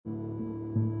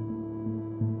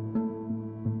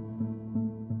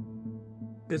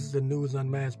This is the News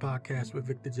Unmasked podcast with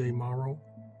Victor J. Morrow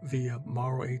via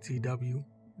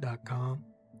morrowatw.com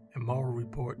and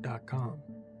morrowreport.com.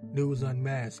 News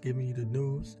Unmasked, giving you the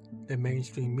news that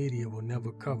mainstream media will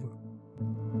never cover.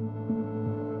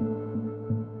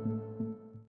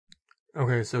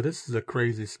 Okay, so this is a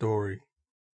crazy story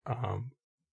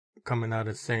coming out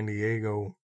of San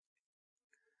Diego.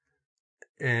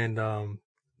 And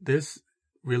this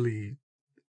really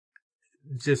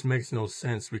just makes no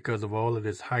sense because of all of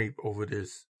this hype over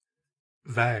this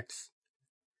vax.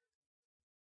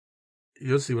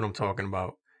 You'll see what I'm talking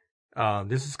about.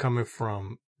 This is coming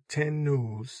from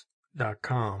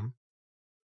 10news.com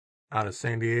out of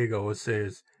San Diego. It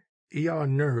says, ER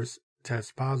nurse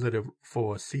tests positive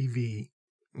for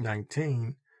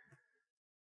CV-19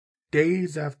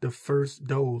 days after first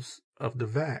dose of the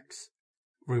vax.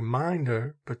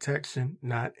 Reminder, protection,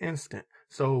 not instant.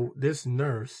 So this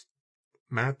nurse,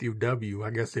 Matthew W.,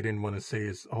 I guess they didn't want to say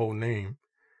his whole name,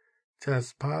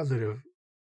 tests positive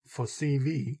for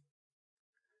CV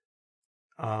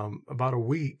about a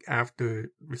week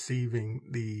after receiving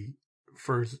the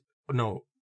first, no,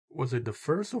 was it the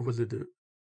first or was it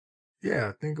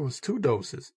I think it was 2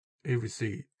 doses he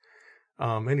received.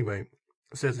 Anyway,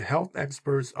 it says health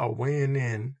experts are weighing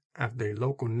in after a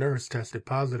local nurse tested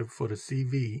positive for the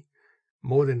CV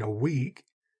more than a week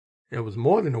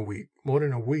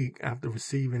after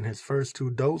receiving his first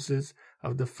 2 doses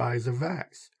of the Pfizer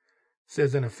vax.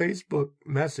 Says in a Facebook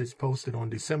message posted on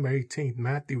December 18th,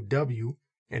 Matthew W.,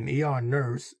 an ER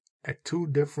nurse at 2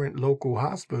 different local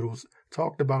hospitals,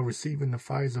 talked about receiving the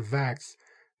Pfizer vax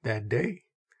that day.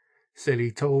 Said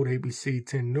he told ABC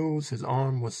 10 News his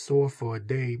arm was sore for a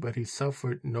day, but he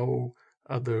suffered no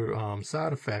other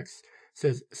side effects.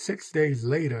 Says 6 days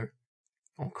later,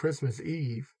 on Christmas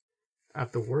Eve,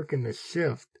 after working the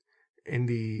shift in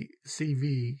the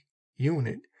CV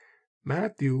unit,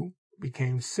 Matthew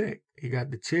became sick. He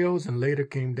got the chills and later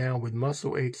came down with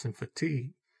muscle aches and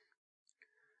fatigue.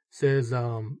 Says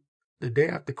the day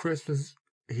after Christmas,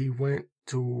 he went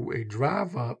to a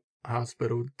drive-up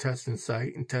hospital testing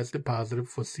site and tested positive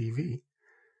for CV.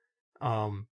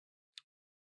 And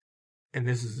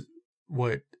this is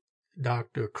what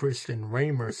Dr. Christian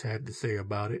Ramers had to say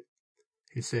about it.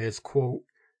 He says, quote,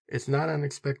 "It's not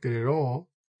unexpected at all.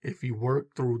 If you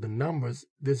work through the numbers,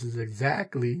 this is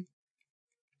exactly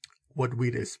what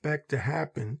we'd expect to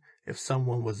happen if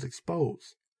someone was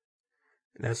exposed."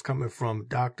 And that's coming from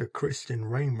Dr. Christian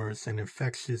Ramers, an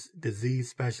infectious disease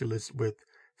specialist with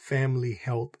Family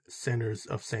Health Centers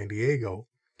of San Diego.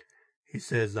 He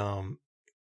says,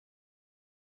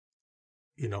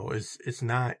 it's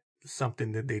not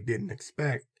something that they didn't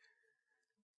expect.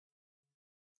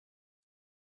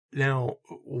 Now,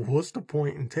 what's the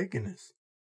point in taking this?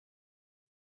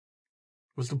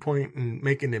 What's the point in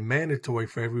making it mandatory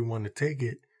for everyone to take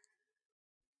it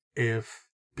if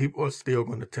people are still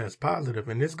going to test positive?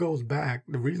 And this goes back,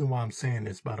 the reason why I'm saying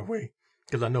this, by the way,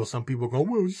 because I know some people go,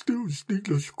 well,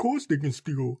 of course they can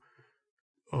still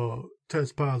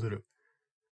test positive.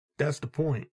 That's the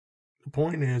point. The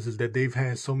point is that they've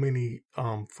had so many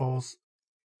false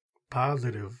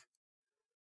positive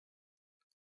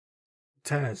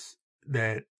tests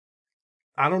that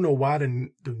I don't know why I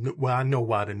know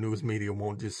why the news media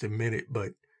won't just admit it,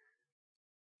 but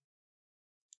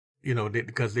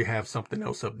because they have something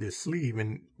else up their sleeve,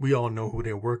 and we all know who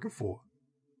they're working for.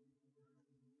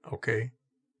 Okay.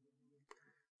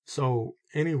 So,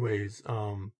 anyways,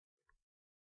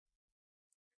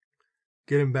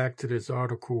 getting back to this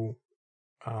article,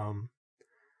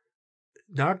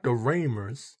 Dr.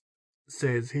 Ramers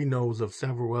says he knows of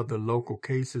several other local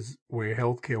cases where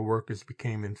healthcare workers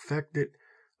became infected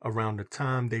around the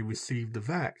time they received the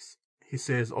vax. He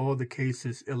says all the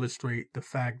cases illustrate the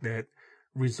fact that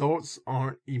results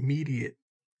aren't immediate.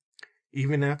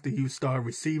 Even after you start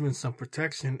receiving some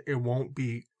protection, it won't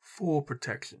be full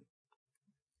protection.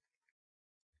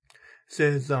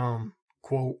 Says,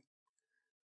 quote,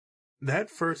 "That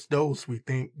first dose we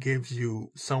think gives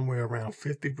you somewhere around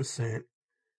 50%,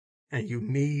 and you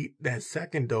need that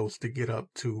second dose to get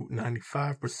up to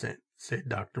 95%, said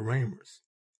Dr. Ramers.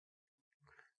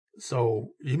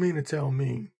 So you mean to tell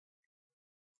me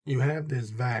you have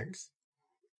this vax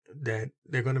that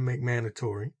they're going to make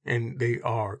mandatory, and they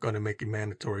are going to make it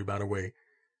mandatory, by the way.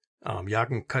 Y'all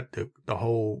can cut the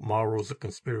whole morals of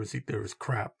conspiracy theorist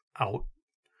crap out.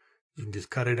 You can just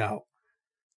cut it out.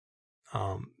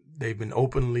 They've been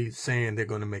openly saying they're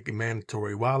going to make it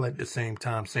mandatory while at the same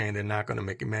time saying they're not going to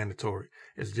make it mandatory.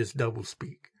 It's just double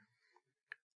speak.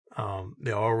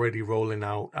 They're already rolling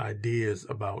out ideas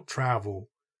about travel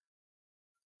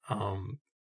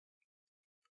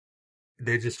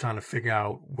they're just trying to figure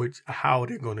out how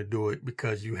they're going to do it,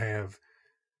 because you have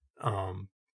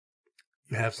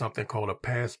something called a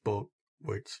passbook,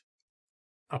 which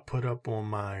I put up on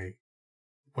my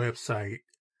website,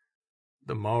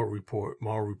 the Mall Report,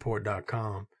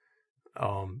 mallreport.com.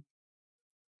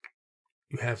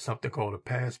 You have something called a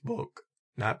passbook,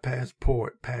 not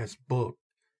passport, passbook,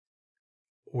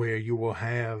 where you will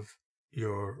have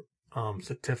your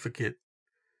certificate,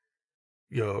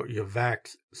 your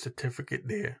vax certificate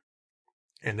there,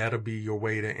 and that'll be your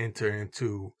way to enter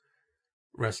into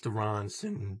restaurants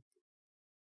and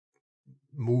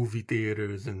movie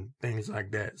theaters and things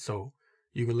like that. So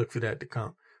you can look for that to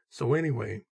come. So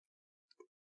anyway,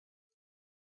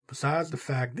 besides the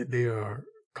fact that they are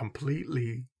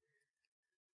completely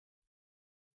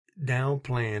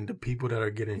downplaying the people that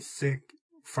are getting sick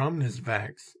from this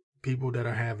vax, people that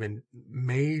are having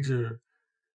major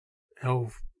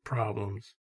health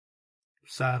problems,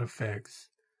 side effects,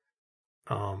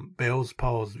 Bell's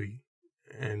palsy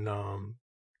and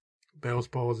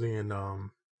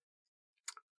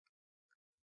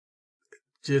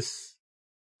just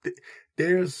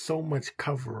there's so much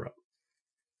cover up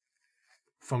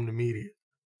from the media,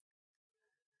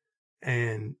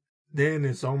 and then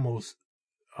it's almost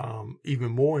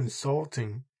even more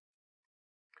insulting.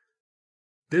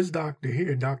 This doctor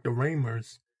here, Dr.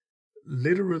 Ramers,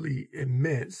 literally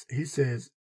admits, he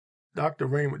says, Dr.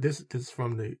 Ramers, this is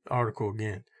from the article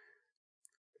again.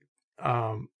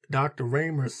 Dr.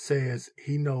 Ramers says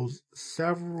he knows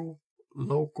several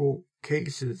local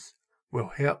cases where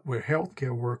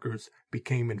healthcare workers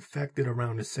became infected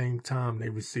around the same time they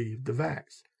received the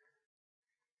vax.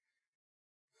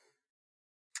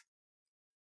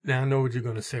 Now I know what you're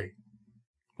going to say.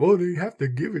 Well, they have to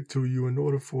give it to you in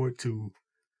order for it to,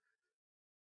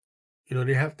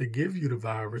 they have to give you the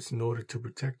virus in order to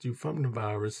protect you from the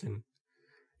virus. And,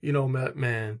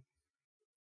 man,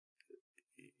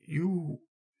 you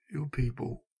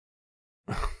people,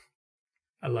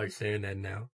 I like saying that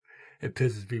now. It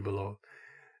pisses people off.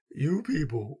 You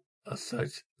people are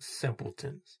such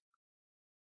simpletons.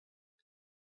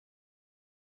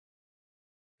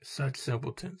 Such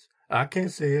simpletons. I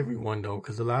can't say everyone, though,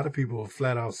 because a lot of people are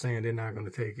flat out saying they're not going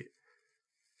to take it.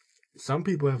 Some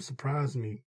people have surprised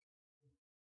me,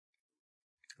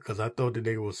 because I thought that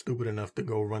they were stupid enough to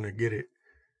go run and get it.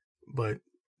 But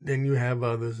then you have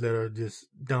others that are just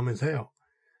dumb as hell.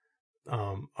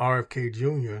 RFK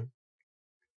Jr.,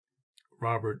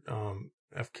 Robert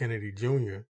F. Kennedy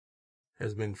Jr.,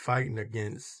 has been fighting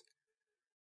against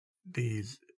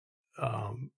these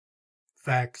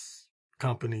vax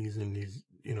companies and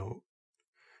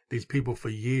these people for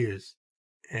years.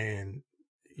 And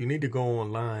you need to go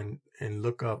online and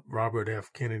look up Robert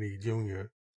F. Kennedy Jr.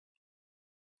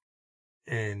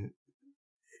 and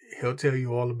he'll tell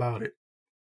you all about it.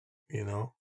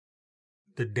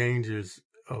 The dangers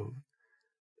of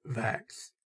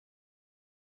vax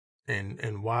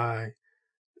and why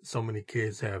so many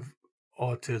kids have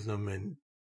autism, and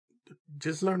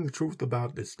just learn the truth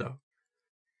about this stuff.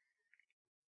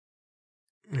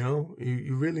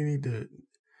 You really need to.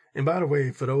 And by the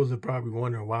way, for those that probably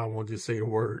wondering why I won't just say the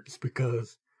words,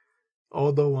 because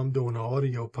although I'm doing an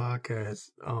audio podcast,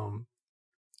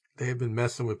 they've been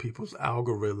messing with people's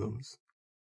algorithms,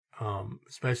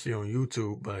 especially on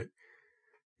YouTube. But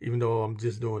even though I'm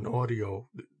just doing the audio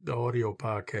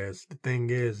podcast, the thing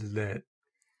is that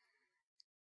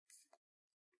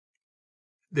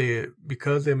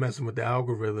because they're messing with the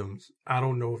algorithms, I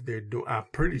don't know if they're doing. I'm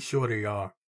pretty sure they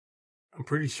are. I'm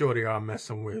pretty sure they are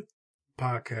messing with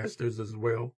podcasters as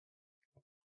well.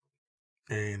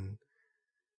 And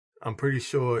I'm pretty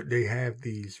sure they have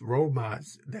these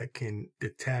robots that can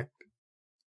detect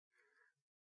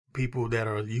people that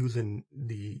are using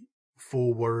the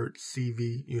full word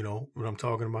CV, what I'm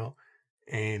talking about,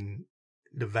 and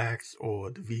the vax or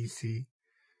the VC.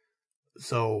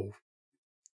 So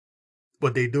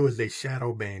what they do is they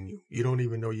shadow ban you. You don't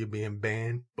even know you're being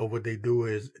banned. But what they do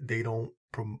is they don't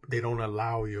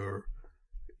allow your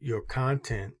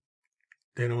content.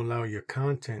 They don't allow your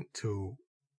content to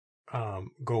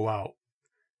go out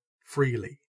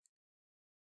freely.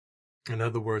 In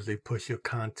other words, they push your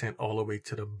content all the way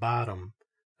to the bottom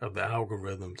of the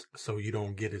algorithms, so you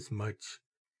don't get as much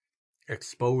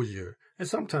exposure. And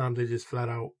sometimes they just flat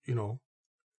out,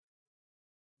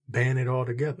 ban it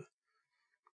altogether.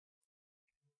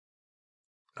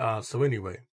 So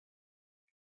anyway,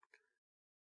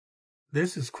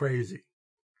 this is crazy.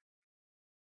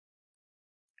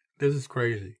 This is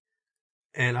crazy.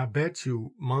 And I bet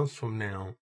you months from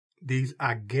now,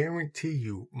 I guarantee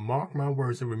you, mark my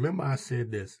words, and remember I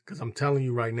said this, because I'm telling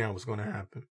you right now what's going to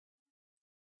happen.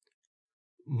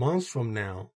 months from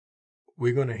now,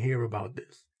 we're going to hear about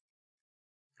this.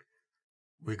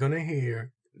 We're going to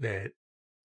hear that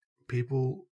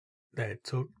people that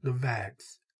took the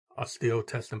vax are still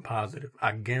testing positive.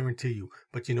 I guarantee you.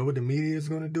 But you know what the media is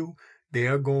going to do? They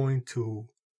are going to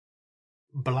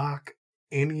block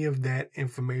any of that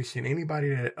information. Anybody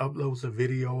that uploads a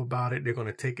video about it, they're going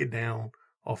to take it down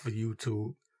off of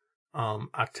YouTube.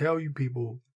 I tell you,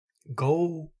 people,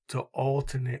 go to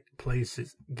alternate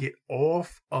places. Get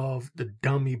off of the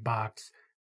dummy box,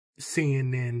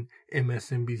 CNN,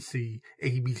 MSNBC,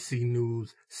 ABC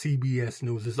News, CBS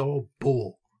News. It's all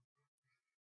bull.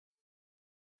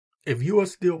 If you are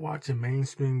still watching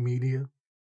mainstream media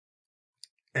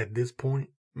at this point,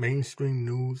 mainstream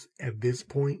news at this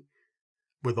point,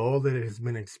 with all that has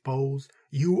been exposed,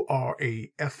 you are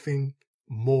a effing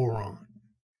moron.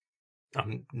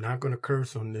 I'm not going to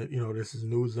curse on the, this is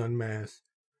News Unmasked.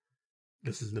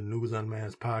 This is the News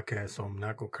Unmasked podcast, so I'm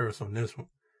not going to curse on this one.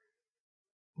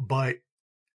 But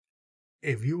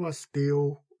if you are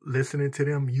still listening to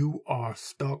them, you are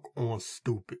stuck on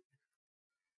stupid.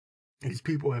 These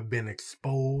people have been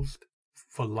exposed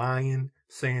for lying,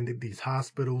 saying that these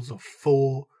hospitals are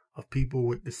full of people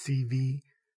with the CV,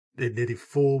 that they're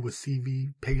full with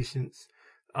CV patients.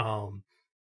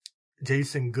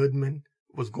 Jason Goodman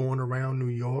was going around New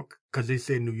York because they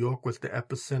said New York was the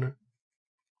epicenter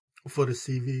for the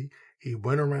CV. He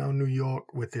went around New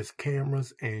York with his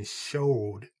cameras and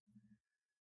showed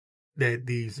that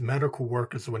these medical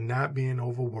workers were not being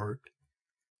overworked.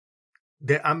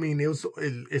 That, I mean,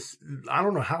 it's I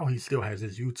don't know how he still has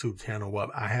his YouTube channel up.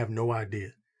 I have no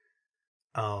idea.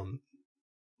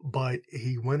 But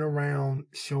he went around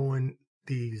showing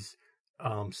these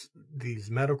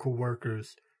medical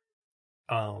workers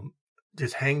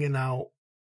just hanging out,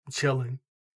 chilling.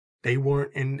 They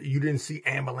weren't you didn't see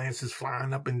ambulances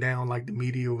flying up and down like the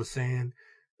media was saying.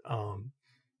 None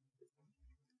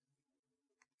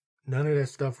of that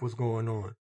stuff was going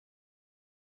on.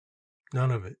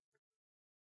 None of it.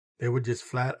 They were just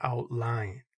flat out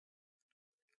lying.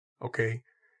 Okay?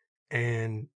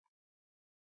 And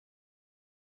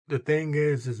the thing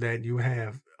is that you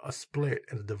have a split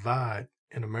and a divide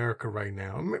in America right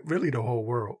now. Really the whole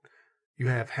world. You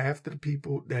have half the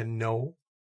people that know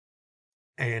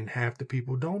and half the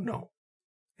people don't know.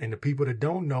 And the people that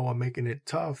don't know are making it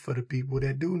tough for the people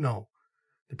that do know.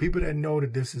 The people that know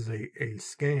that this is a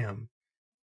scam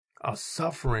are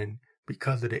suffering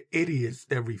because of the idiots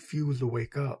that refuse to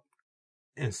wake up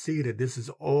and see that this is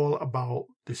all about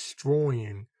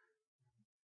destroying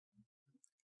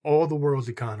all the world's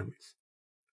economies,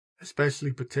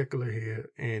 especially particular here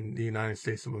in the United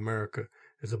States of America.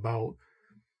 Is about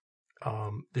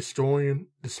destroying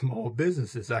the small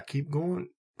businesses. I keep going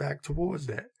back towards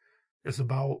that. It's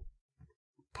about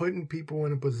putting people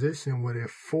in a position where they're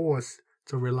forced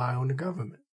to rely on the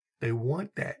government. They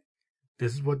want that.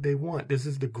 This is what they want. This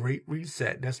is the Great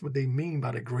Reset. That's what they mean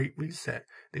by the Great Reset.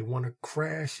 They want to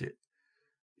crash it.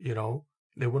 They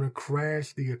want to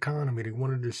crash the economy. They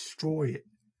want to destroy it.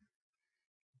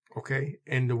 Okay?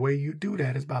 And the way you do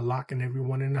that is by locking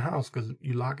everyone in the house. Because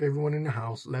you lock everyone in the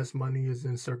house, less money is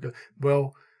in circulation.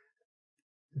 Well,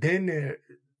 then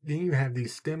you have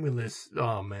these stimulus.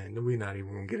 Oh, man, we're not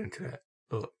even going to get into that.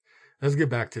 Look, let's get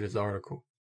back to this article.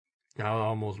 I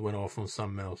almost went off on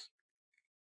something else.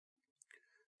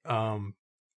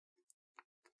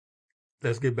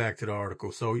 Let's get back to the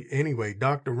article. So anyway,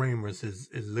 Dr. Ramers is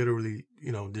literally,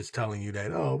 just telling you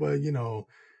that,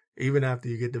 even after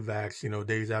you get the vax,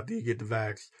 days after you get the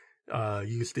vax,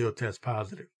 you can still test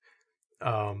positive.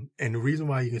 And the reason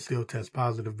why you can still test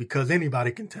positive, because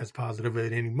anybody can test positive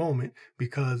at any moment,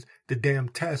 because the damn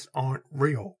tests aren't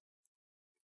real.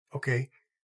 Okay?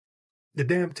 The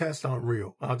damn tests aren't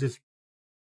real. I'll just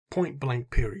point blank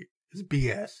period. It's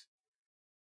BS.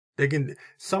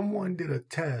 Someone did a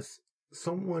test.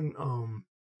 Someone,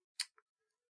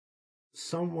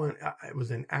 it was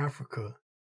in Africa.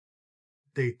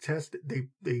 They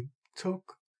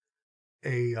took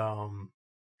a,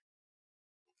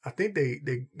 I think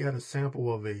they got a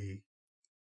sample of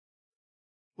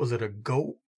was it a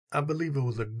goat? I believe it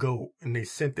was a goat, and they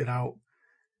sent it out,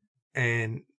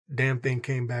 and damn thing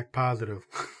came back positive.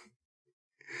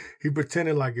 He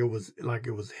pretended like it was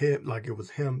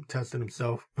him testing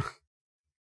himself.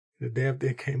 The damn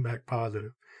thing came back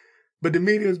positive. But the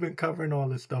media has been covering all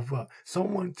this stuff up.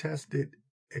 Someone tested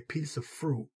a piece of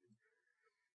fruit,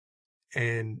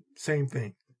 and same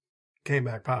thing, came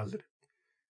back positive.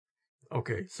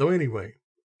 Okay, so anyway,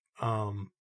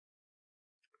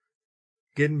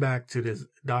 getting back to this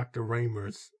Dr.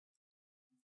 Ramers,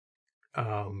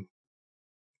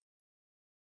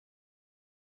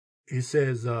 he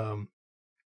says, this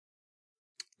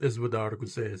is what the article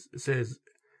says. It says,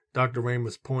 Dr.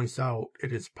 Ramos points out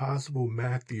it is possible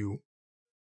Matthew,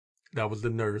 that was the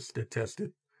nurse that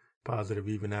tested positive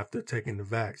even after taking the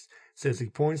vax, says he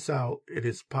points out it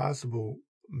is possible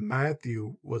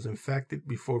Matthew was infected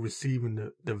before receiving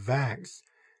the vax,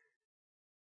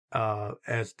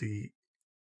 as the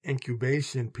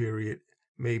incubation period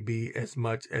may be as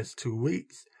much as 2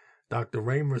 weeks. Dr.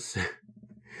 Ramos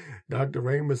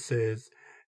says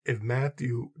if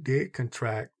Matthew did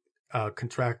contract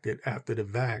it after the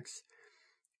vax,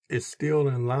 it's still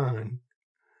in line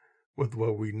with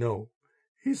what we know.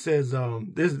 He says,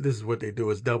 this is what they do,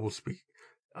 is double speak.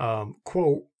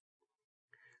 Quote,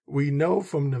 we know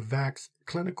from the vax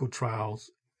clinical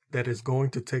trials that it's going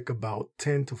to take about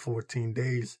 10 to 14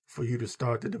 days for you to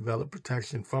start to develop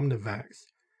protection from the vax,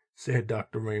 said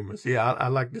Dr. Ramos. Yeah, I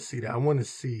like to see that. I want to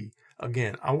see,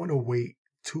 again, I want to wait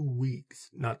 2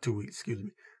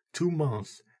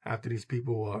 months after these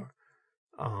people are,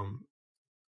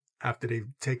 after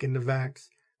they've taken the vax.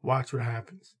 Watch what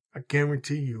happens. I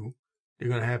guarantee you, you're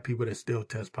going to have people that still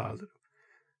test positive.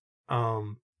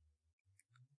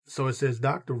 So it says,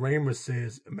 Dr. Ramos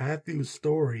says Matthew's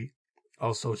story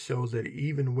also shows that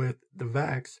even with the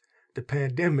vax, the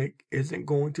pandemic isn't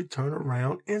going to turn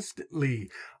around instantly.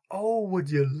 Oh, would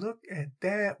you look at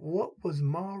that? What was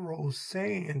Morrow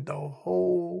saying the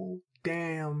whole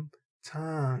damn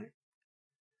time?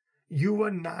 You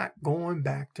are not going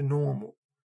back to normal.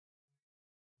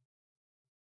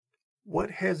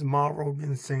 What has Morrow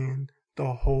been saying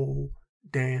the whole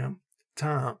damn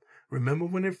time? Remember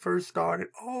when it first started?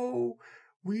 Oh,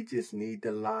 we just need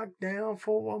to lock down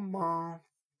for a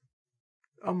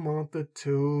month or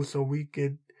two, so we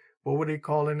could, what were they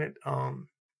calling it? I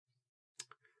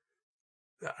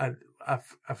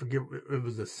forget, it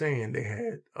was a saying they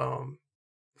had,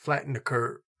 flatten the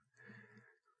curve.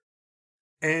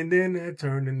 And then that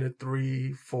turned into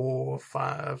 3, 4,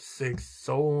 5, 6,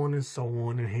 so on and so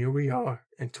on. And here we are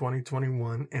in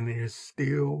 2021, and they're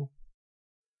still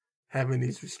having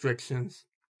these restrictions,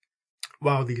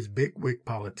 while these bigwig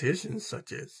politicians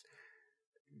such as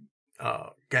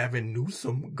Gavin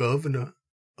Newsom, governor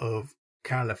of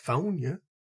California,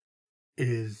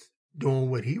 is doing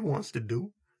what he wants to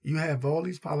do. You have all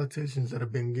these politicians that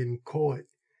have been getting caught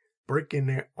breaking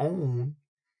their own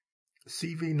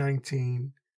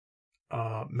CV-19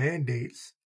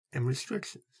 mandates and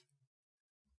restrictions.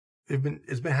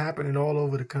 It's been happening all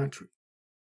over the country.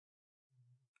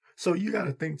 So you got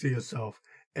to think to yourself,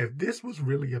 if this was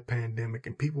really a pandemic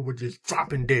and people were just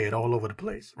dropping dead all over the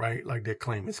place, right? Like they're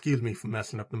claiming, excuse me for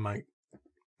messing up the mic,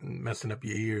 messing up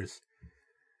your ears.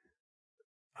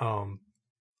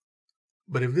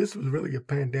 But if this was really a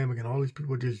pandemic and all these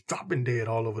people were just dropping dead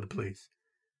all over the place,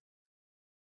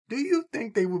 do you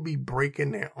think they would be breaking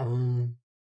their own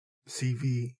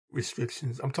CV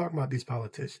restrictions? I'm talking about these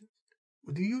politicians.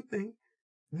 Do you think?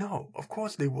 No, of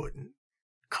course they wouldn't.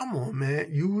 Come on,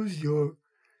 man. Use your...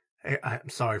 I'm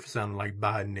sorry for sounding like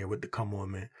Biden there with the come on,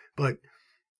 man. But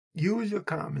use your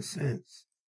common sense.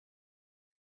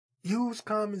 Use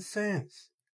common sense.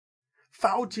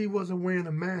 Fauci wasn't wearing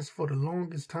a mask for the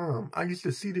longest time. I used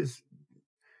to see this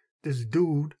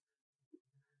dude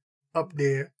up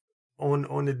there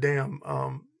on the damn,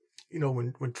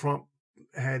 when Trump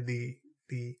had the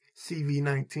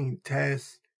CV-19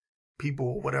 task people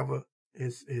or whatever,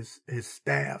 his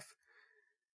staff.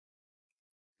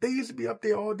 They used to be up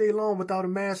there all day long without a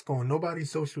mask on. Nobody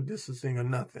social distancing or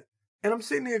nothing. And I'm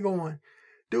sitting there going,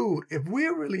 dude, if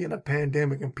we're really in a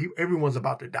pandemic and everyone's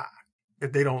about to die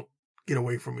if they don't get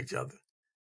away from each other,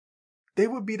 they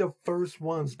would be the first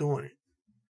ones doing it.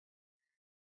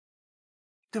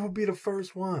 They would be the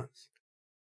first ones.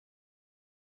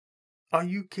 Are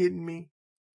you kidding me?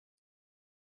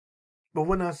 But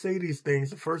when I say these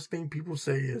things, the first thing people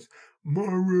say is,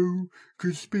 Morrow,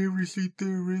 conspiracy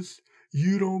theorists,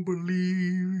 you don't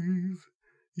believe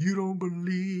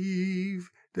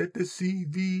that the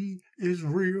CV is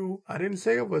real. I didn't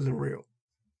say it wasn't real.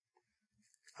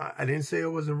 I didn't say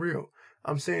it wasn't real.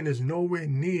 I'm saying it's nowhere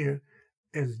near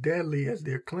as deadly as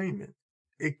they're claiming.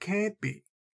 It can't be.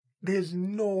 There's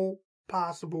no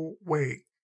possible way.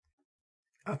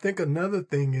 I think another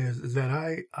thing is that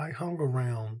I hung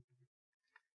around.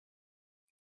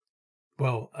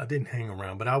 Well, I didn't hang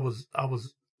around, but I was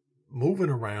moving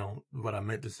around, what I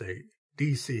meant to say,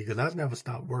 DC, because I never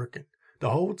stopped working. The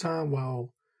whole time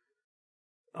while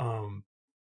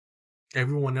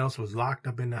everyone else was locked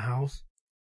up in the house,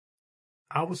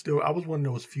 I was one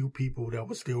of those few people that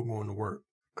was still going to work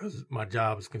because my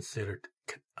job is considered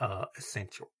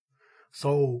essential.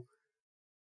 So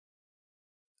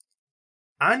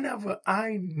I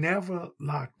never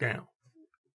locked down.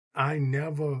 I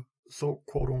never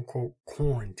quote unquote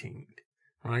quarantined,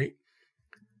 right?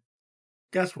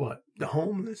 Guess what? The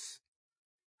homeless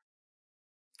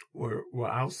were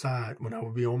outside when I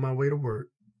would be on my way to work.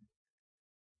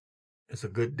 It's a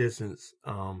good distance,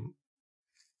 from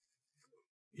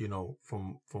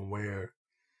where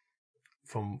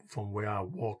I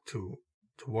walk to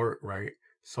work, right?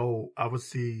 So I would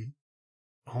see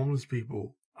homeless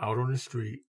people out on the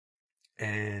street,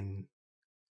 and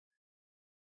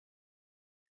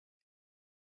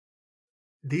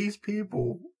these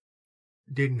people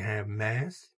didn't have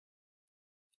masks.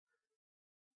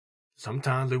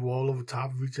 Sometimes they were all over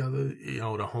top of each other.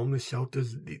 The homeless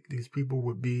shelters, these people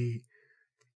would be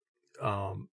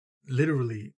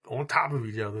literally on top of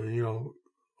each other, a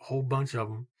whole bunch of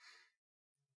them.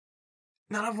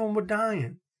 None of them were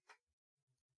dying.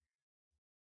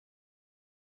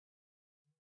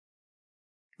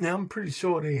 Now, I'm pretty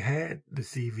sure they had the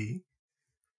CV.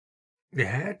 They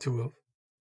had to have.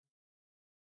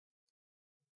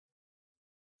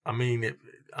 I mean,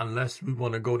 unless we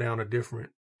want to go down a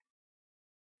different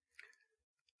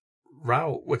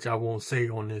route, which I won't say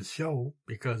on this show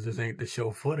because this ain't the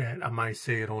show for that. I might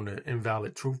say it on the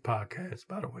Invalid Truth podcast,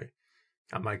 by the way.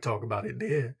 I might talk about it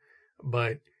there.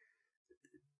 But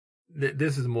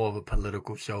this is more of a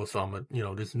political show, so I'm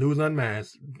this News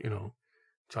Unmasked,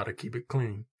 try to keep it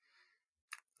clean.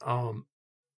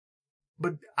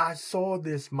 But I saw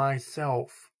this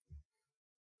myself.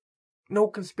 No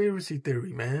conspiracy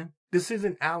theory, man. This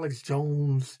isn't Alex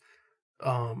Jones,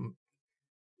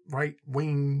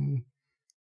 right-wing,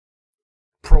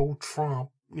 pro-Trump.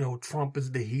 Trump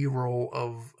is the hero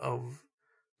of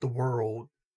the world.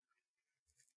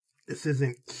 This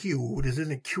isn't Q. This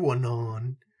isn't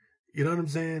QAnon. You know what I'm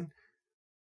saying?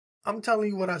 I'm telling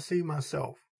you what I see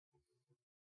myself.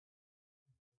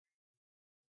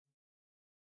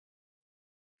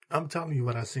 I'm telling you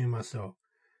what I see myself.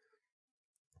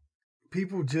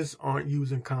 People just aren't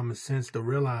using common sense to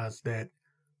realize that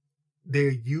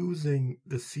they're using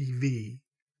the CV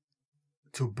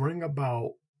to bring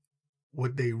about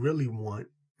what they really want,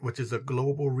 which is a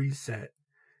global reset,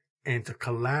 and to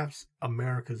collapse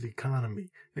America's economy.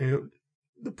 Now,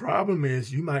 the problem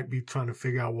is you might be trying to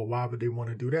figure out, well, why would they want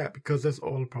to do that? Because that's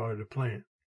all part of the plan.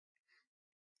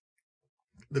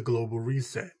 The global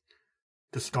reset,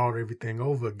 to start everything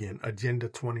over again. Agenda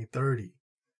 2030.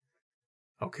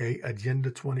 Okay, Agenda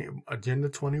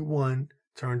 21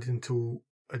 turned into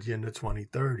Agenda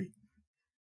 2030.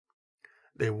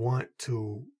 They want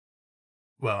to,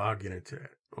 well, I'll get into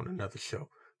that on another show.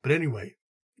 But anyway,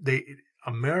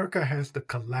 America has to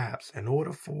collapse in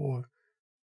order for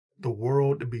the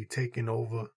world to be taken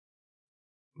over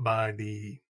by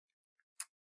the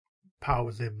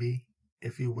powers that be,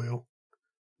 if you will.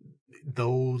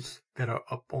 Those that are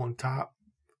up on top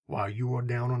while you are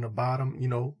down on the bottom,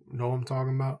 know what I'm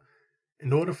talking about?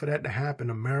 In order for that to happen,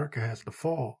 America has to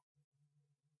fall.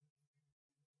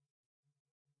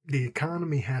 The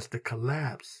economy has to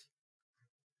collapse.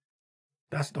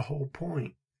 That's the whole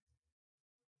point.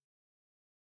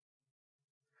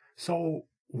 So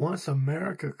once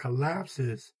America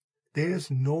collapses, there's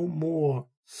no more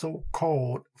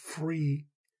so-called free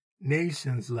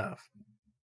nations left.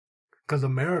 Because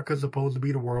America's supposed to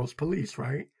be the world's police,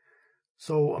 right?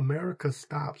 So America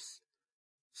stops,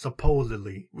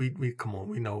 supposedly, we come on,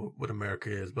 we know what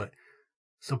America is, but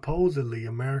supposedly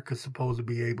America's supposed to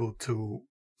be able to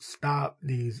stop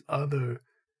these other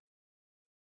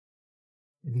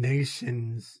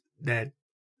nations that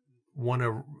want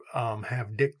to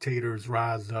have dictators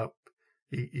rise up.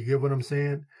 You get what I'm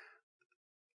saying?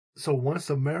 So once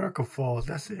America falls,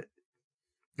 that's it.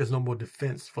 There's no more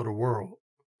defense for the world.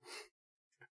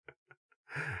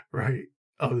 Right?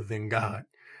 Other than God.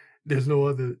 There's no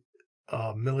other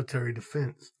military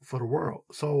defense for the world.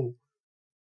 So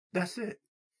that's it.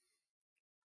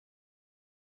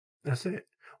 That's it.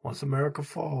 Once America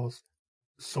falls,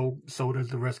 so does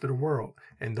the rest of the world.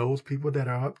 And those people that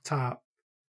are up top,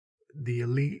 the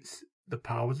elites, the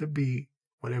powers that be,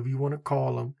 whatever you want to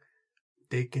call them,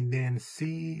 they can then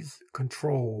seize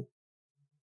control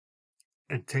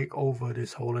and take over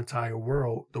this whole entire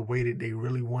world the way that they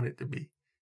really want it to be.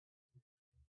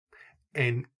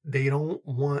 And they don't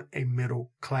want a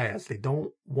middle class. They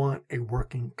don't want a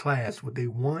working class. What they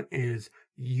want is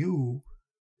you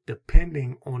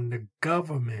depending on the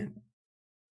government.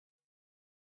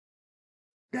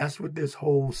 That's what this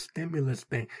whole stimulus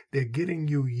thing, they're getting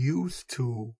you used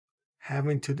to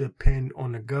having to depend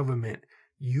on the government.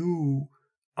 You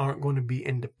aren't going to be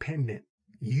independent.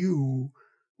 You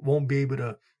won't be able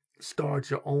to start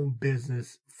your own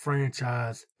business,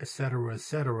 franchise,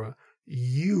 etc.,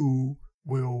 you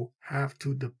will have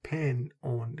to depend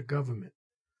on the government.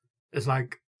 It's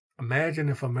like, imagine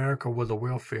if America was a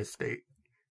welfare state.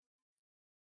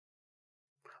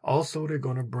 Also, they're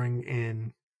going to bring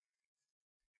in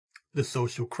the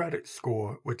social credit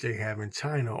score, which they have in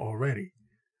China already,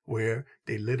 where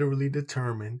they literally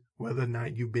determine whether or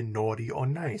not you've been naughty or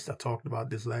nice. I talked about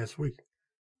this last week.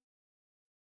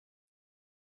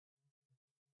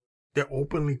 They're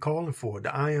openly calling for it. The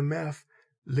IMF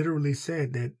literally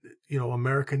said that,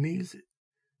 America needs it.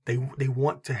 They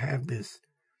want to have this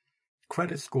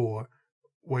credit score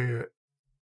where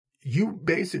you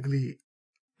basically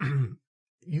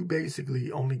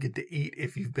only get to eat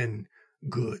if you've been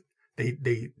good.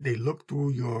 They look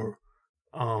through your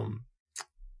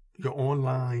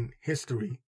online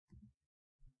history.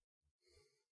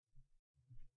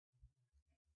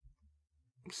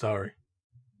 Sorry.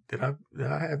 Did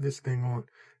I have this thing on?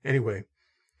 Anyway,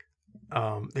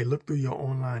 they look through your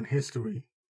online history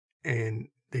and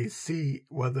they see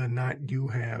whether or not you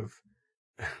have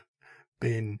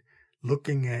been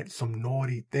looking at some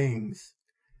naughty things.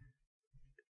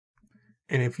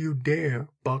 And if you dare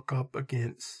buck up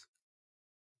against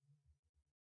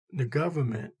the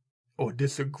government or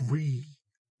disagree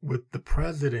with the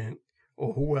president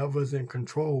or whoever's in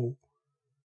control,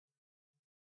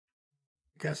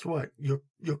 guess what? Your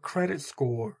credit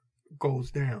score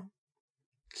goes down.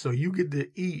 So you get to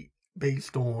eat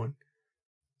based on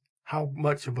how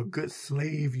much of a good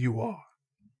slave you are.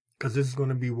 Because this is going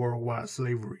to be worldwide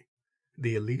slavery.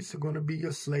 The elites are going to be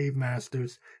your slave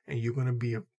masters, and you're going to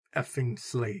be a effing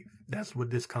slave. That's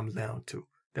what this comes down to.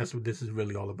 That's what this is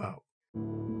really all about.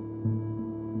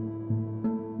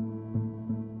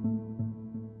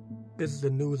 This is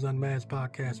the News Unmasked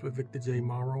podcast with Victor J.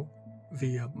 Morrow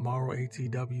via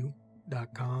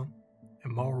morrowatw.com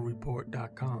and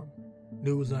morrowreport.com.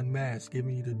 News Unmasked,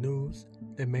 giving you the news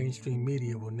that mainstream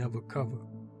media will never cover.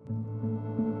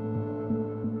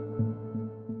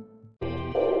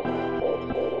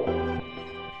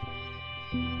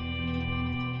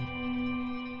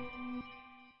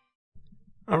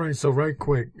 All right, so right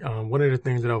quick, one of the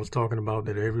things that I was talking about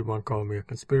that everyone called me a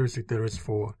conspiracy theorist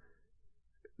for,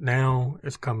 now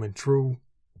it's coming true.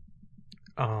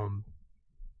 I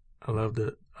love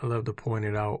to point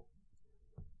it out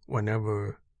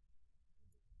whenever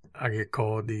I get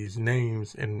called these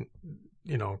names and,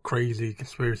 crazy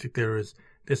conspiracy theorists,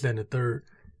 this, that, and the third.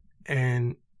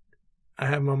 And I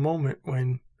have my moment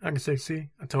when I can say, see,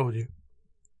 I told you.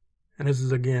 And this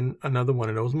is, again, another one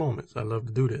of those moments. I love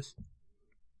to do this.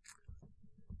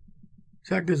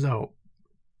 Check this out.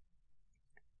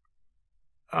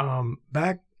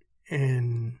 Back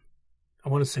in, I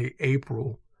want to say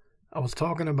April, I was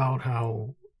talking about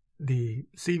how the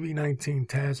CV-19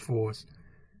 task force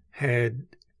had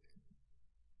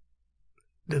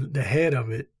the head of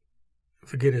it,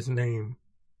 forget his name.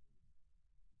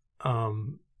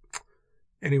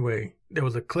 Anyway, there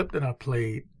was a clip that I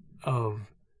played of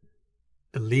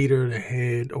the leader, the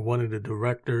head, or one of the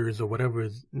directors, or whatever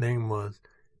his name was,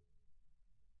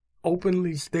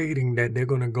 openly stating that they're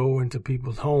going to go into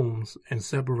people's homes and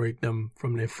separate them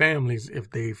from their families if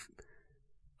they've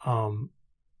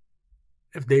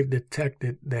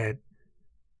detected that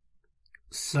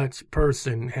such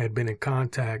person had been in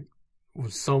contact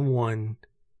with someone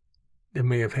that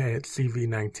may have had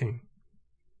CV-19.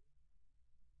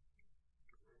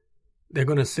 They're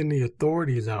going to send the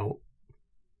authorities out.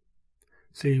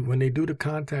 See, when they do the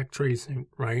contact tracing,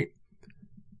 right?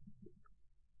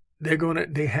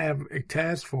 They have a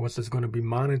task force that's going to be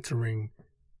monitoring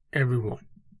everyone.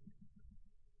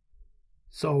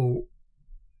 So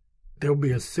there'll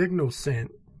be a signal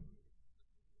sent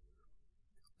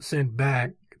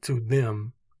back to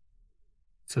them,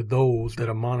 to those that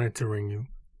are monitoring you,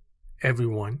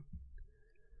 everyone.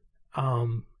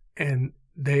 And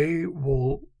they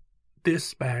will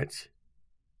dispatch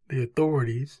the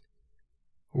authorities,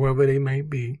 whoever they may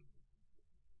be,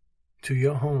 to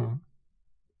your home.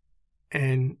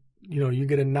 And, you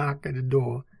get a knock at the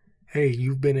door. Hey,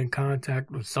 you've been in contact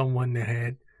with someone that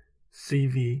had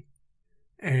CV,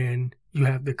 and you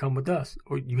have to come with us,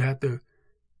 or you have to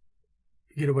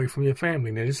get away from your family.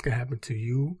 Now, this can happen to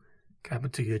you, can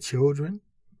happen to your children,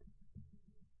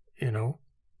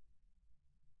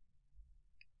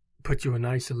 put you in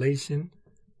isolation.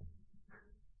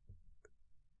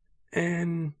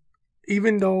 And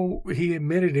even though he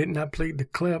admitted it, and I played the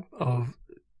clip of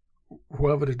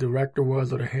whoever the director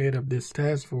was or the head of this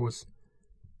task force,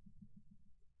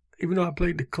 even though I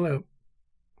played the clip,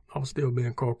 I was still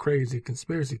being called crazy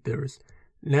conspiracy theorist.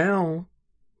 Now,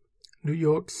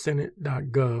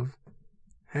 NewYorkSenate.gov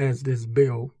has this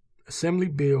bill, Assembly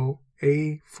Bill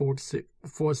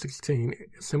A416,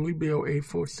 Assembly Bill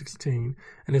A416,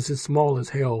 and it's as small as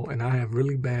hell, and I have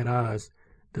really bad eyes.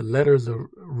 The letters are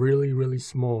really, really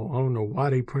small. I don't know why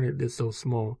they printed this so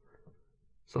small.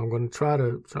 So I'm going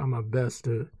to try my best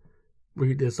to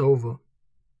read this over,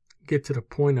 get to the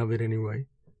point of it anyway.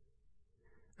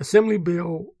 Assembly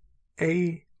Bill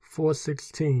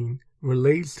A416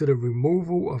 relates to the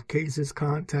removal of cases,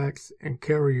 contacts, and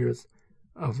carriers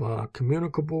of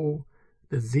communicable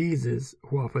diseases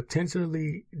who are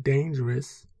potentially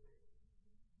dangerous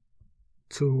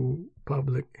to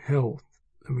public health.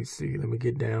 Let me see. Let me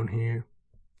get down here.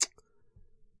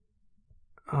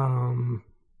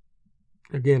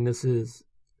 Again, this is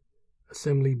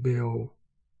Assembly Bill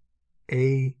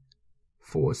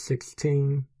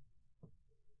A416.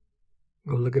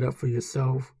 Go look it up for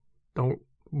yourself. Don't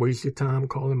waste your time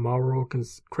calling Mauro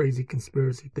crazy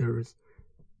conspiracy theorists.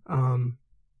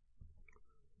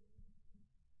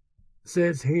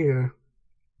 Says here,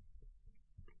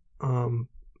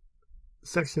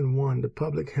 Section 1, the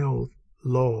public health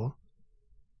law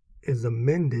is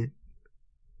amended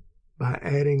by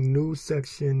adding new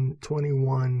Section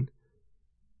 21-A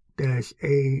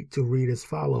to read as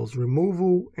follows: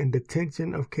 removal and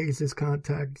detention of cases,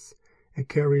 contacts, and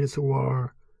carriers who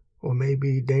are or may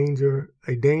be a danger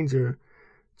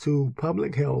to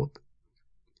public health.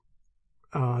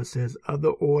 Says other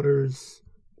orders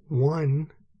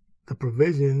 1, the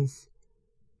provisions.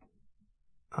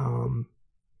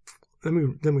 Let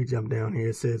me jump down here.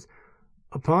 It says,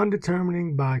 upon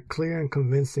determining by clear and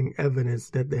convincing evidence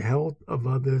that the health of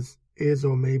others is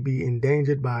or may be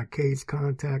endangered by a case,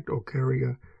 contact, or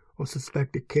carrier, or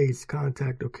suspected case,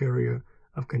 contact, or carrier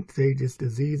of contagious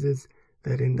diseases,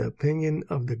 that in the opinion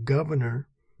of the governor,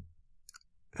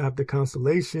 after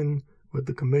consultation with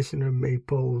the commissioner, may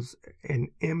pose an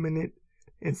imminent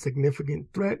and significant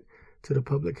threat to the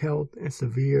public health and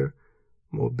severe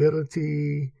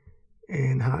morbidity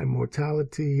and high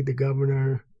mortality, the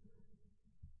governor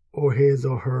or his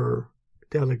or her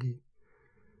delegate,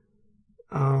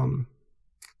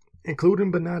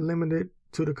 including but not limited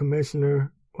to the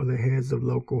commissioner or the heads of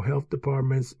local health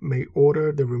departments, may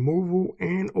order the removal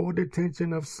and or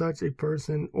detention of such a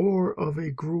person or of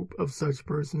a group of such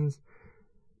persons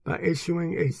by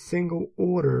issuing a single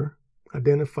order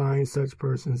identifying such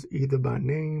persons either by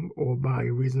name or by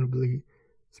a reasonably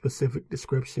specific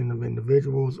description of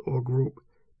individuals or group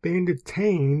being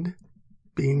detained.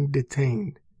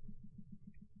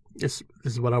 This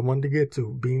is what I wanted to get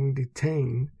to. Being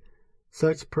detained,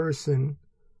 such person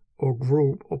or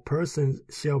group or persons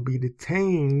shall be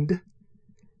detained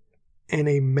in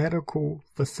a medical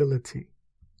facility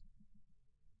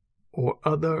or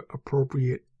other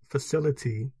appropriate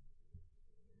facility,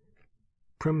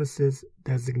 premises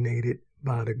designated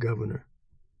by the governor.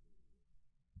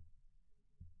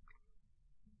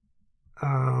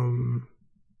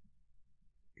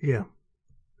 Yeah.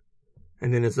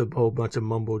 And then it's a whole bunch of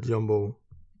mumbo jumbo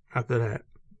after that.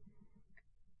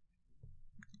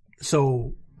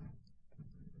 So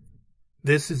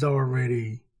this is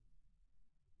already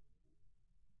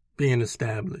being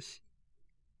established.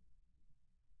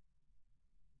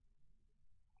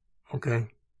 Okay?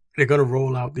 They're going to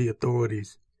roll out the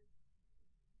authorities.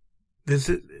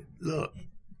 Look,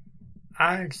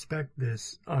 I expect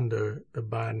this under the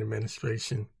Biden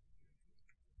administration.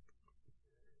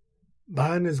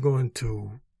 Biden is going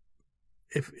to,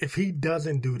 if he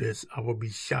doesn't do this, I will be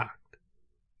shocked.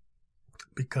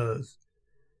 Because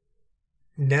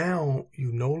now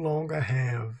you no longer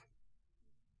have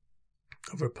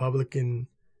a Republican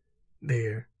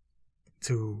there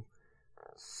to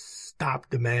stop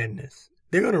the madness.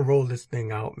 They're going to roll this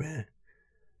thing out, man.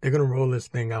 They're going to roll this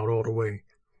thing out all the way.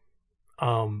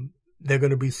 They're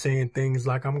going to be saying things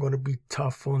like, I'm going to be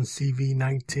tough on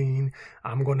CV-19.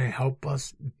 I'm going to help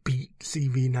us beat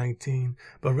CV-19.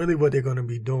 But really what they're going to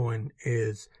be doing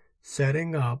is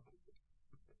setting up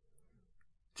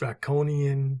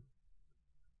draconian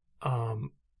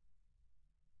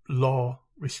law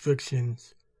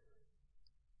restrictions,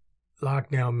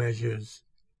 lockdown measures,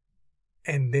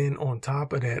 and then on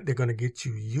top of that, they're going to get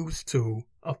you used to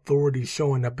authorities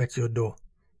showing up at your door.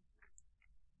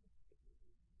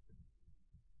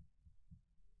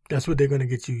 That's what they're going to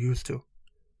get you used to.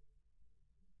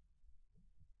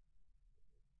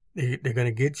 They're going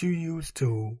to get you used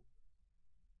to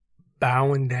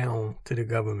bowing down to the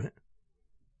government.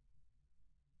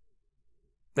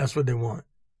 That's what they want.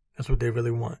 That's what they really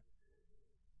want.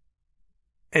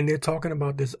 And they're talking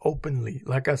about this openly.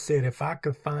 Like I said, if I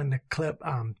could find the clip,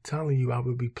 I'm telling you, I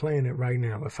would be playing it right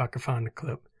now if I could find the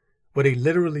clip But they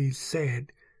literally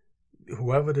said,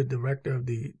 whoever the director of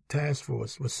the task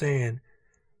force was saying,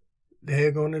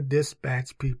 they're going to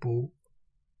dispatch people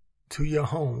to your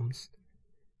homes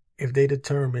if they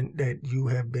determine that you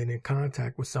have been in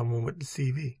contact with someone with the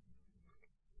CV.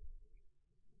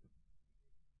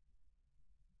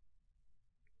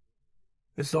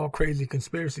 It's all crazy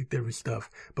conspiracy theory stuff.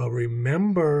 But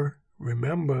remember,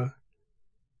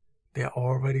 they're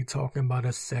already talking about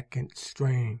a second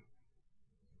strain.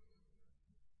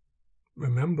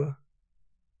 Remember,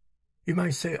 you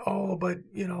might say, oh, but,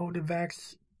 the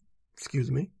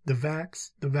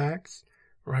vax,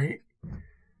 right?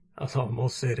 I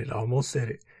almost said it.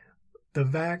 The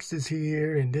vax is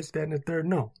here and this, that, and the third.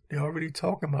 No, they're already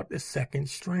talking about the second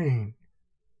strain.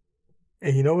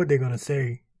 And you know what they're going to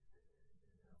say?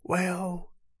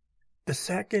 Well, the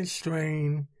second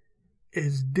strain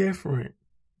is different.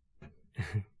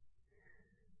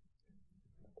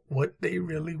 What they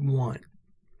really want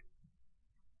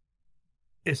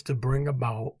is to bring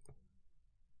about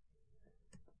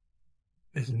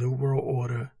this New World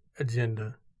Order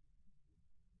agenda.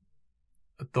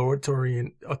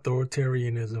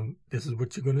 Authoritarianism. This is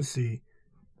what you're going to see.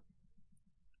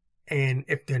 And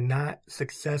if they're not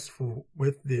successful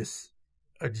with this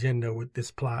agenda, with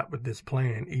this plot, with this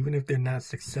plan, even if they're not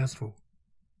successful,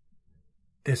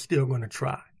 they're still going to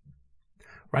try.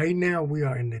 Right now, we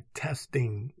are in the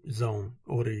testing zone,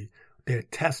 or they're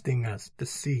testing us to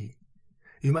see.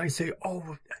 You might say,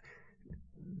 oh,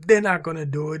 they're not going to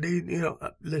do it.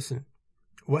 Listen,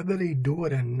 whether they do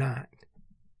it or not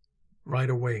right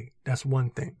away, that's one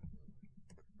thing.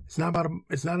 It's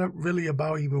not really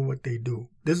about even what they do.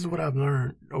 This is what I've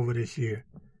learned over this year.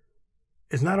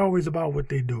 It's not always about what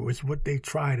they do. It's what they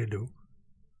try to do.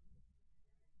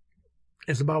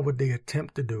 It's about what they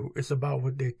attempt to do. It's about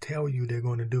what they tell you they're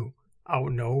going to do out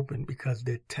in the open, because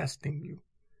they're testing you.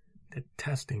 They're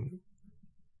testing you.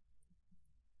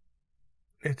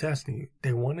 They're testing you.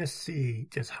 They want to see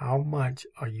just how much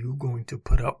are you going to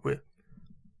put up with.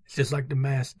 It's just like the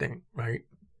mask thing, right?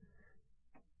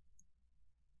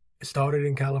 It started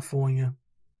in California.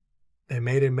 They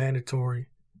made it mandatory.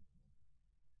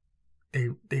 They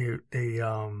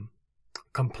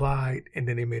complied, and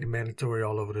then they made it mandatory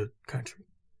all over the country.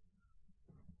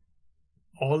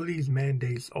 All of these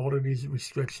mandates, all of these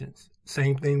restrictions.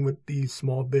 Same thing with these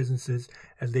small businesses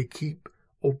as they keep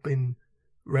open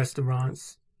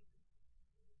restaurants,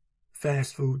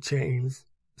 fast food chains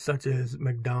such as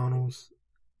McDonald's,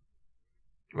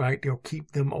 right? They'll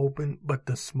keep them open, but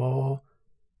the small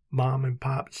mom and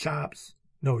pop shops,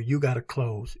 no, you got to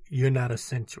close. You're not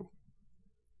essential.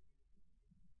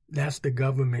 That's the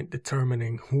government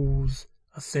determining who's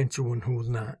essential and who's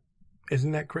not.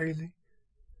 Isn't that crazy?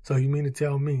 So you mean to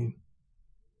tell me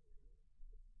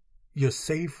you're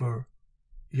safe from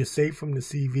the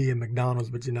CV at McDonald's,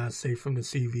 but you're not safe from the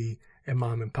CV at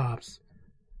mom and pop's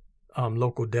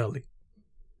local deli?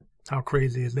 How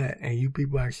crazy is that? And you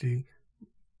people actually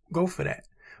go for that.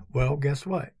 Well, guess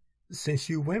what? Since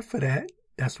you went for that,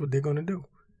 that's what they're going to do.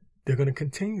 They're going to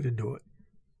continue to do it.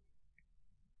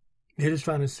 They're just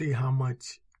trying to see how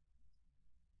much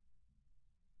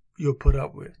you'll put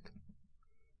up with.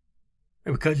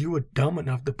 And because you were dumb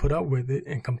enough to put up with it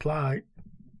and comply,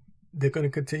 they're going to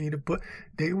continue to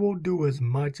they will do as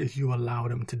much as you allow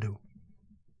them to do.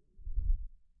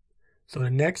 So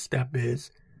the next step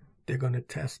is they're going to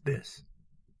test this.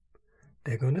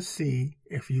 They're going to see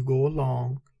if you go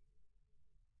along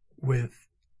with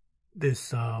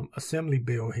this assembly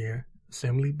bill here,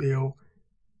 Assembly Bill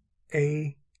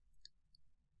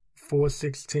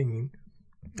A416.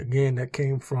 Again, that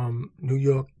came from New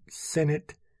York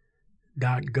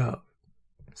Senate.gov.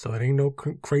 So it ain't no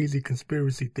crazy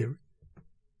conspiracy theory.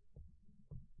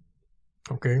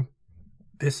 Okay?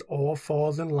 This all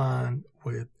falls in line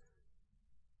with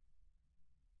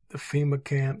the FEMA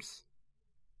camps,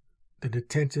 the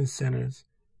detention centers.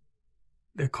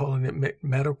 They're calling it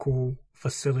medical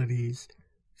facilities.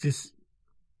 Just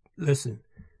listen.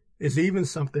 There's even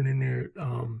something in there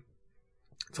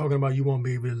talking about you won't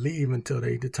be able to leave until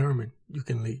they determine you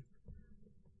can leave.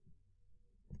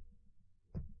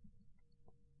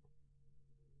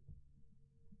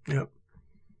 Yep.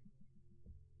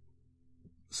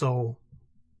 So,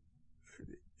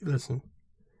 listen.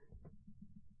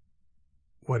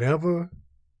 Whatever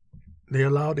they're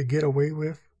allowed to get away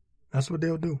with, that's what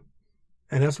they'll do.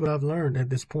 And that's what I've learned at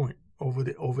this point over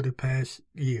the past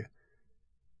year.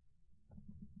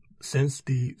 Since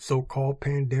the so-called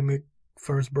pandemic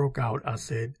first broke out, I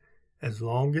said,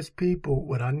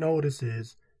 what I notice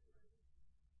is,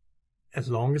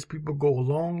 as long as people go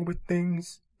along with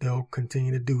things, they'll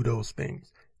continue to do those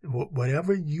things.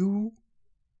 Whatever you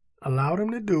allow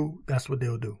them to do, that's what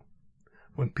they'll do.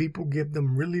 When people give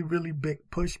them really, really big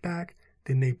pushback,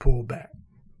 then they pull back.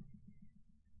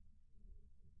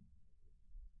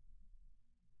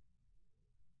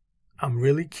 I'm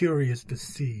really curious to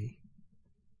see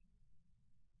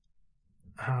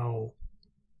how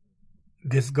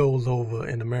this goes over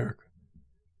in America.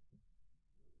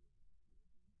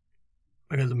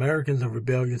 Because Americans are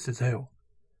rebellious as hell.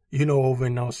 You know, over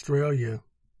in Australia,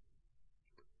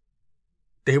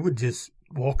 they were just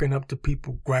walking up to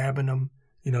people, grabbing them.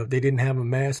 You know, if they didn't have a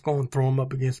mask on, throw them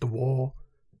up against the wall.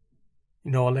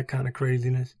 You know, all that kind of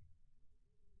craziness.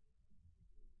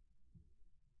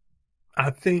 I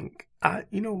think,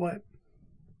 you know what?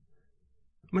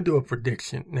 I'm going to do a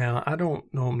prediction. Now, I don't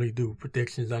normally do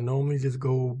predictions. I normally just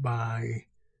go by,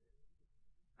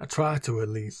 I try to at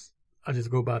least. I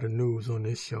just go by the news on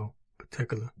this show,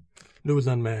 particular. News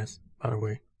Unmasked, by the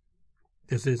way.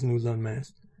 This is News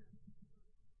Unmasked.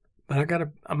 But I'm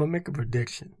going to make a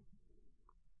prediction.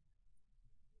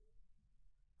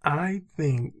 I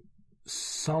think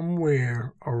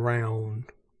somewhere around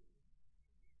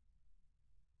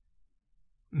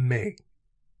May,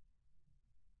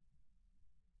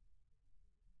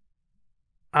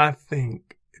 I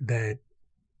think that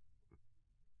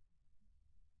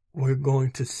we're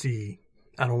going to see,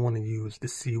 I don't want to use the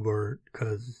C word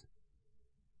because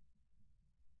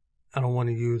I don't want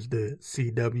to use the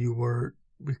CW word,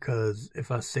 because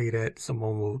if I say that,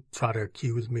 someone will try to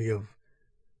accuse me of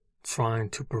trying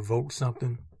to provoke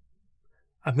something.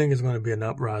 I think it's going to be an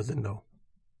uprising, though.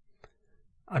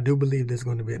 I do believe there's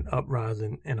going to be an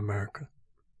uprising in America.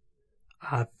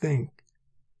 I think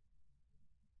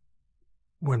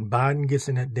when Biden gets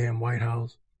in that damn White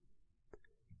House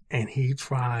and he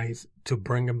tries to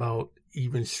bring about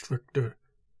even stricter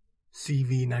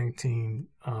CV-19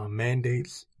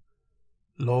 mandates,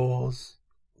 laws,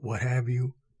 what have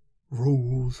you,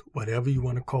 rules, whatever you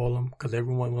want to call them, because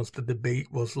everyone wants to debate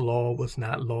what's law, what's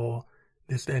not law,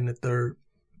 this, that, and the third.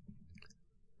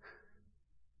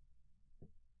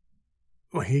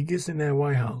 When he gets in that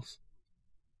White House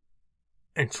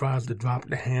and tries to drop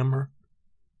the hammer,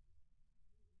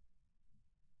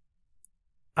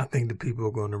 I think the people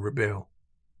are going to rebel.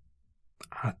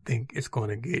 I think it's going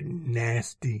to get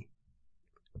nasty.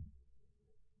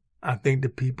 I think the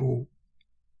people,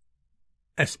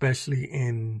 especially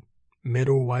in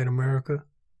middle white America,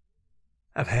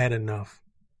 have had enough.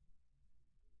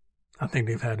 I think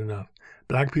they've had enough.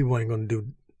 Black people ain't going to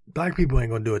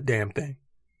do a damn thing.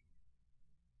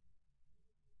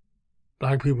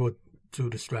 Black people are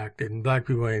too distracted, and black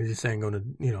people ain't going to,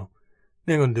 they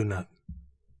ain't going to do nothing.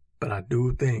 But I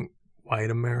do think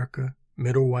white America,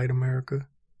 middle white America,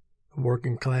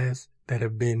 working class that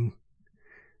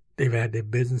they've had their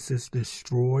businesses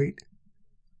destroyed,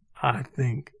 I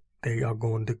think they are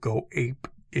going to go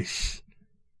ape-ish.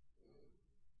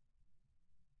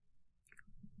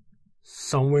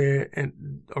 Somewhere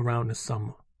around the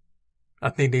summer. I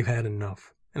think they've had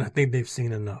enough, and I think they've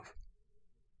seen enough.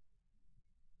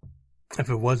 If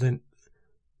it wasn't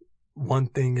one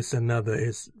thing, it's another.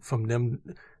 It's from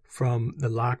the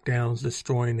lockdowns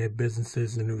destroying their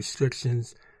businesses and the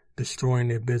restrictions destroying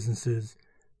their businesses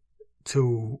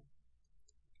to,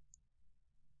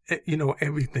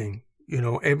 everything.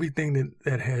 Everything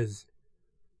that has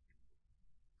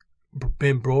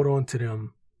been brought onto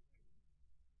them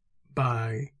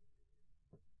by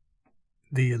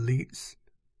the elites.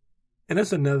 And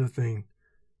that's another thing.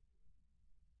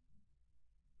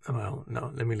 Well,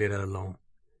 no, let me leave that alone.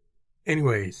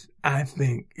 Anyways, I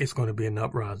think it's going to be an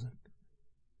uprising.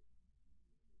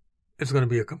 It's going to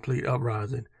be a complete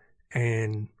uprising.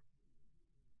 And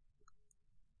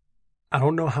I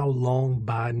don't know how long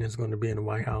Biden is going to be in the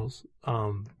White House.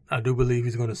 I do believe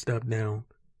he's going to step down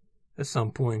at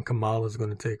some point. Kamala is going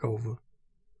to take over.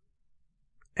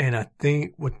 And I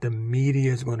think what the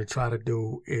media is going to try to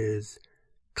do is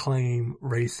claim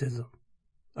racism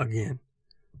again.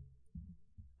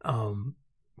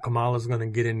 Kamala's going to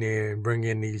get in there and bring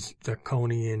in these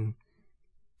draconian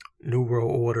New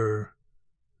World Order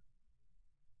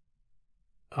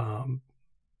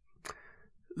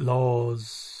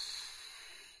laws,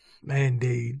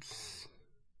 mandates,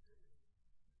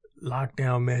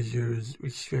 lockdown measures,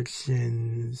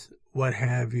 restrictions, what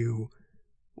have you,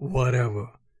 whatever.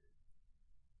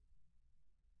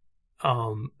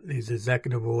 These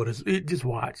executive orders. Just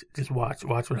watch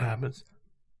what happens.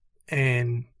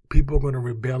 And people are going to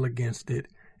rebel against it.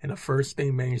 And the first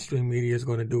thing mainstream media is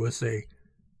going to do is say,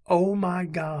 oh my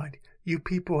God, you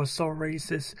people are so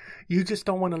racist. You just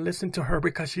don't want to listen to her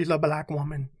because she's a black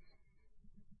woman.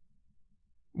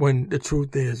 When the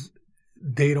truth is,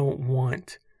 they don't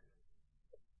want,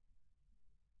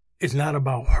 it's not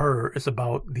about her, it's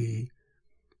about the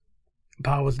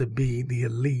powers that be, the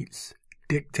elites,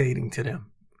 dictating to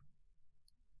them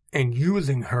and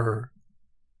using her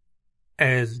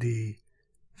as the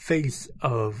face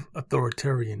of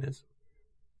authoritarianism.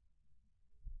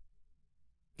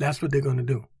 That's what they're going to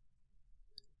do.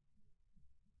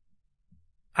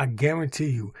 I guarantee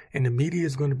you. And the media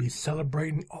is going to be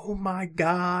celebrating, oh my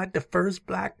God, the first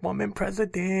black woman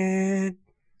president.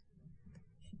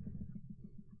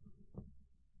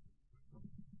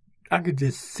 I could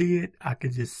just see it.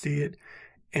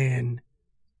 And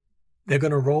they're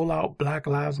going to roll out Black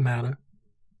Lives Matter,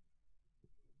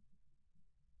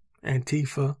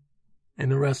 Antifa,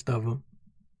 and the rest of them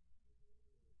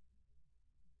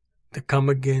to come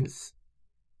against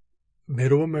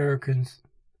middle America,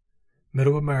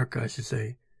 I should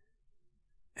say,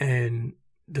 and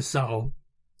the South.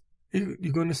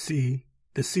 You're going to see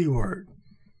the C word.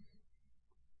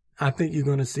 I think you're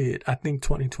going to see it. I think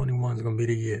 2021 is going to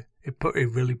be the year. It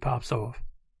really pops off.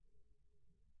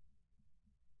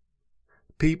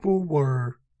 People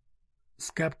were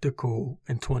skeptical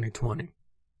in 2020.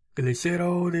 Because they said,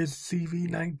 oh, this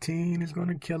CV-19 is going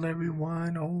to kill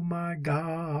everyone. Oh, my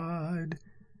God.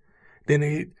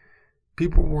 Then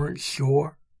people weren't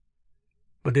sure.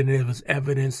 But then there was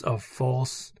evidence of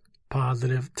false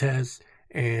positive tests.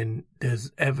 And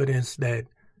there's evidence that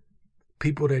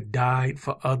people that died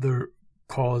for other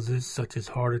causes, such as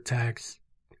heart attacks,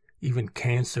 even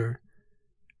cancer,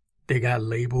 they got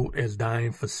labeled as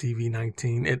dying for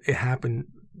CV-19. It happened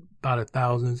by the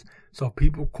thousands. So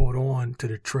people caught on to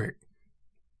the trick.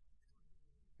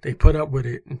 They put up with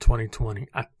it in 2020.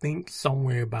 I think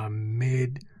somewhere by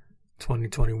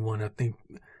mid-2021,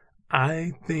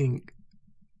 I think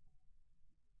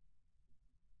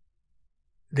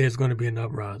there's going to be an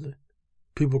uprising.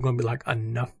 People are going to be like,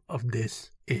 enough of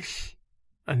this-ish.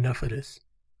 Enough of this.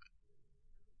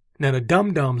 Now, the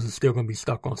dum-dums are still going to be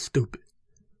stuck on stupid.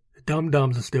 The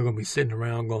dum-dums are still going to be sitting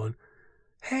around going,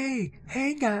 hey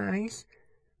guys,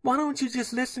 why don't you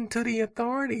just listen to the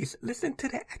authorities? Listen to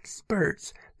the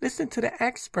experts.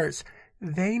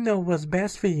 They know what's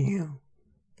best for you.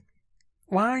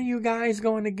 Why are you guys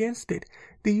going against it?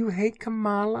 Do you hate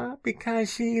Kamala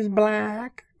because she's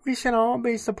black? We should all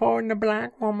be supporting the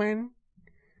black woman.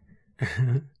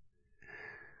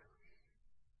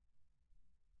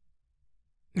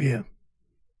 Yeah.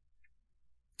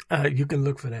 You can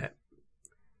look for that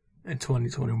in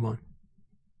 2021.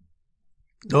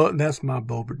 That's my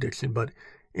bold prediction. But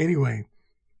anyway,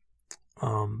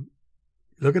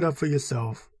 look it up for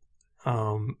yourself.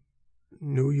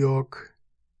 New York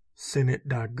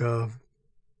Senate.gov,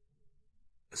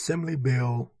 Assembly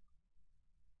Bill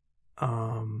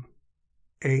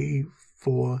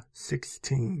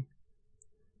A416.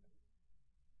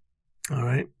 All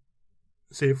right.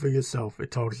 See it for yourself. It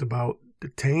talks about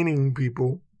detaining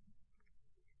people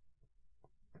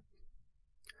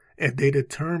if they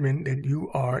determine that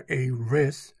you are a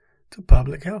risk to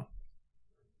public health.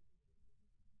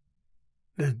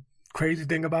 The crazy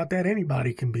thing about that,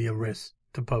 anybody can be a risk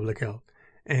to public health.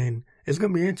 And it's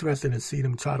going to be interesting to see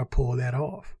them try to pull that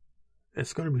off.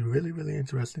 It's going to be really, really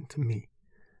interesting to me.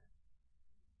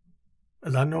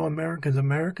 As I know Americans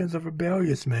are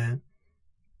rebellious, man.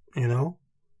 You know?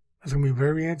 It's going to be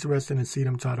very interesting to see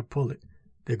them try to pull it.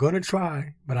 They're going to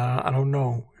try, but I don't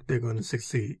know if they're going to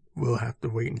succeed. We'll have to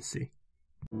wait and see.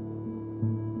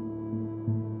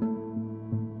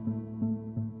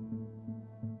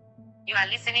 You are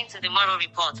listening to the Morrow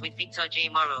Report with Victor J.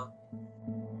 Morrow.